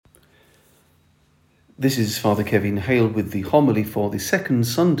This is Father Kevin Hale with the homily for the second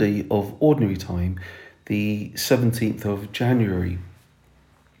Sunday of Ordinary Time, the 17th of January.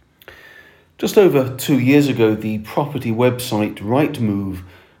 Just over 2 years ago, the property website Rightmove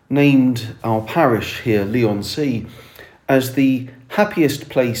named our parish here, Leigh-on-Sea, as the happiest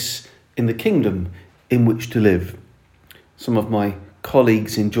place in the kingdom in which to live. Some of my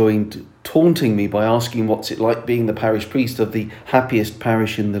colleagues enjoyed taunting me by asking what's it like being the parish priest of the happiest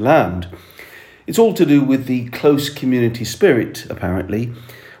parish in the land. It's all to do with the close community spirit, apparently,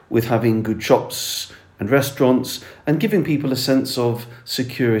 with having good shops and restaurants and giving people a sense of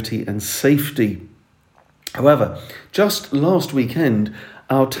security and safety. However, just last weekend,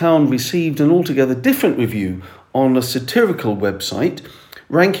 our town received an altogether different review on a satirical website,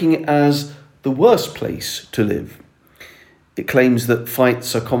 ranking it as the worst place to live. It claims that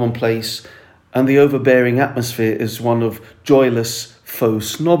fights are commonplace and the overbearing atmosphere is one of joyless faux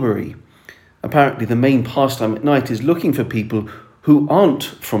snobbery. Apparently, the main pastime at night is looking for people who aren't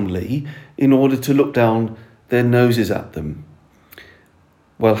from Leigh in order to look down their noses at them.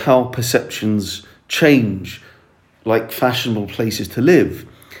 Well, how perceptions change, like fashionable places to live,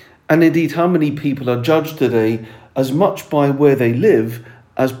 and indeed how many people are judged today as much by where they live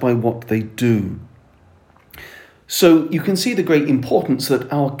as by what they do. So you can see the great importance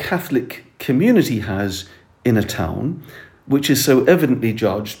that our Catholic community has in a town, which is so evidently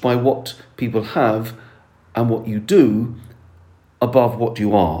judged by what people have and what you do above what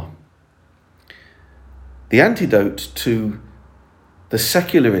you are. The antidote to the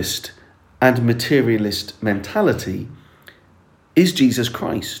secularist and materialist mentality is Jesus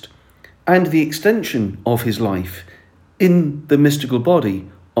Christ and the extension of his life in the mystical body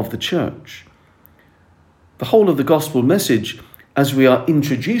of the Church. The whole of the gospel message, as we are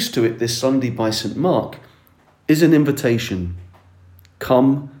introduced to it this Sunday by St. Mark, is an invitation.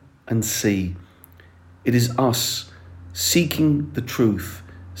 Come and see. It is us seeking the truth,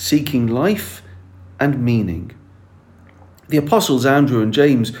 seeking life and meaning. The apostles Andrew and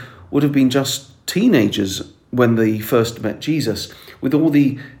James would have been just teenagers when they first met Jesus, with all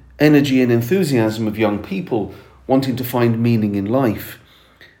the energy and enthusiasm of young people wanting to find meaning in life.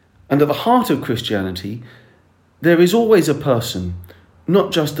 And at the heart of Christianity, there is always a person,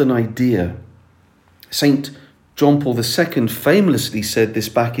 not just an idea. St. John Paul II famously said this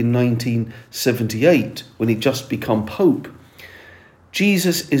back in 1978 when he'd just become Pope.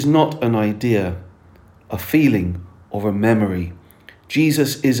 Jesus is not an idea, a feeling, or a memory.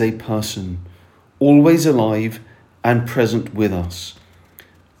 Jesus is a person, always alive and present with us.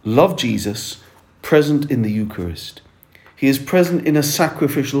 Love Jesus, present in the Eucharist. He is present in a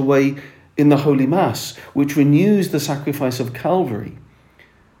sacrificial way in the Holy Mass, which renews the sacrifice of Calvary.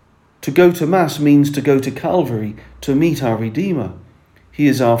 To go to Mass means to go to Calvary to meet our Redeemer. He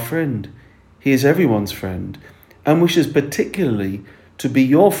is our friend. He is everyone's friend and wishes particularly to be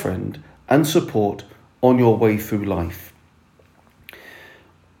your friend and support on your way through life.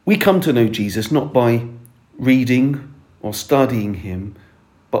 We come to know Jesus not by reading or studying him,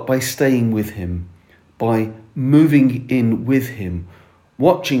 but by staying with him, by moving in with him,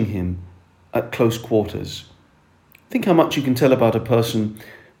 watching him at close quarters. Think how much you can tell about a person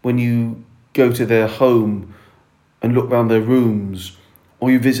when you go to their home and look around their rooms,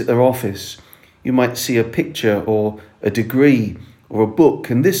 or you visit their office. You might see a picture or a degree or a book,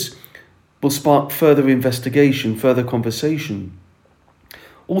 and this will spark further investigation, further conversation.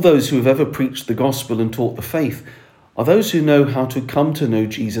 All those who have ever preached the gospel and taught the faith are those who know how to come to know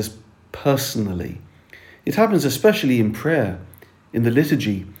Jesus personally. It happens especially in prayer, in the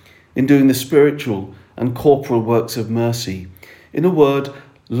liturgy, in doing the spiritual and corporal works of mercy. In a word,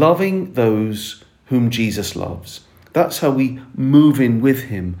 loving those whom Jesus loves. That's how we move in with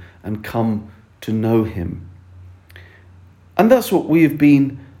him and come to know him. And that's what we have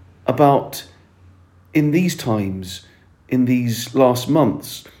been about in these times, in these last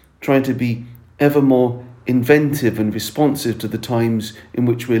months, trying to be ever more inventive and responsive to the times in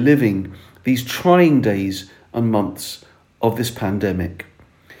which we're living, these trying days and months of this pandemic.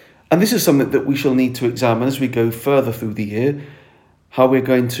 And this is something that we shall need to examine as we go further through the year, how we're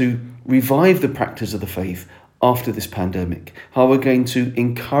going to revive the practice of the faith after this pandemic, how we're going to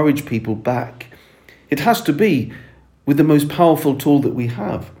encourage people back. It has to be with the most powerful tool that we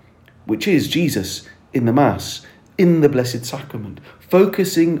have, which is Jesus in the Mass, in the Blessed Sacrament,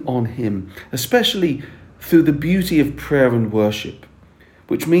 focusing on him, especially through the beauty of prayer and worship,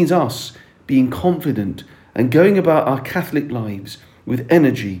 which means us being confident and going about our Catholic lives with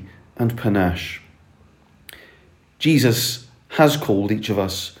energy and panache. Jesus has called each of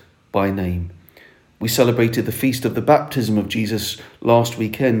us by name. We celebrated the feast of the baptism of Jesus last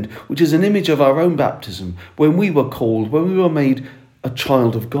weekend, which is an image of our own baptism, when we were called, when we were made a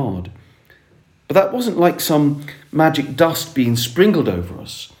child of God. But that wasn't like some magic dust being sprinkled over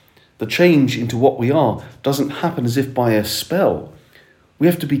us. The change into what we are doesn't happen as if by a spell. We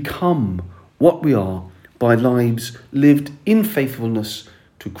have to become what we are by lives lived in faithfulness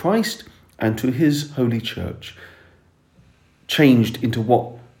to Christ and to his holy church, changed into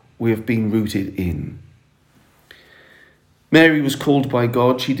what we have been rooted in. Mary was called by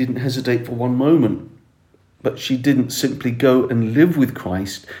God. She didn't hesitate for one moment, but she didn't simply go and live with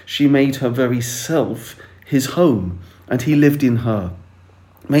Christ. She made her very self his home, and he lived in her.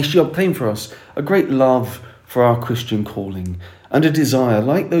 May she obtain for us a great love for our Christian calling and a desire,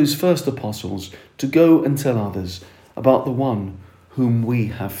 like those first apostles, to go and tell others about the one whom we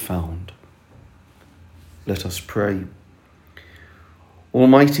have found. Let us pray.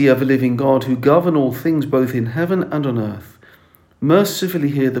 Almighty ever-living God, who govern all things both in heaven and on earth, mercifully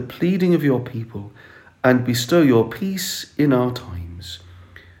hear the pleading of your people and bestow your peace in our times.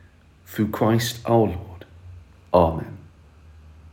 Through Christ our Lord. Amen.